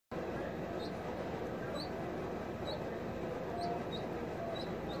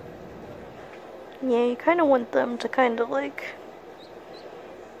Yeah, you kind of want them to kind of like,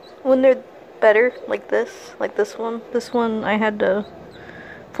 when they're better, like this one. This one I had to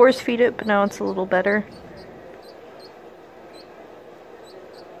force feed it, but now it's a little better.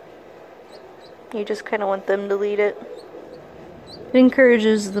 You just kind of want them to lead it. It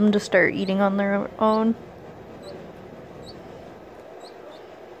encourages them to start eating on their own.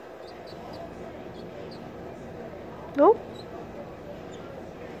 Oh.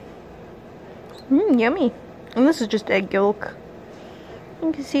 Yummy. And this is just egg yolk.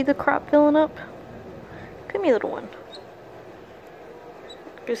 You can see the crop filling up. Come here, little one.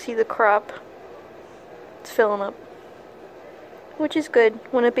 You see the crop. It's filling up. Which is good.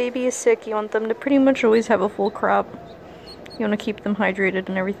 When a baby is sick, you want them to pretty much always have a full crop. You want to keep them hydrated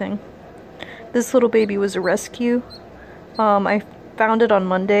and everything. This little baby was a rescue. I found it on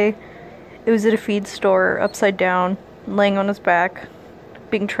Monday. It was at a feed store, upside down, laying on his back,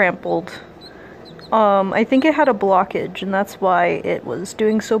 being trampled. I think it had a blockage, and that's why it was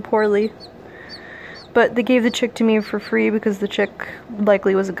doing so poorly. But they gave the chick to me for free because the chick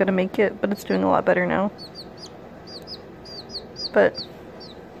likely wasn't going to make it, but it's doing a lot better now. But,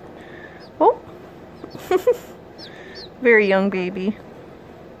 oh, very young baby.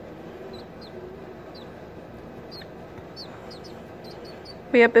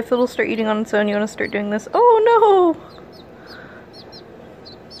 But yep, if it'll start eating on its own, you want to start doing this. Oh no!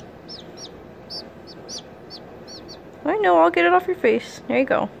 I know, I'll get it off your face. There you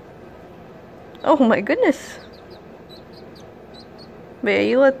go. Oh my goodness. But yeah,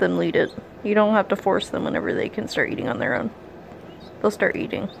 you let them lead it. You don't have to force them whenever they can start eating on their own. They'll start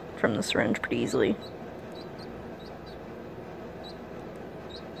eating from the syringe pretty easily.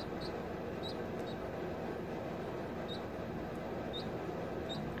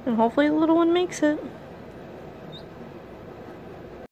 And hopefully the little one makes it.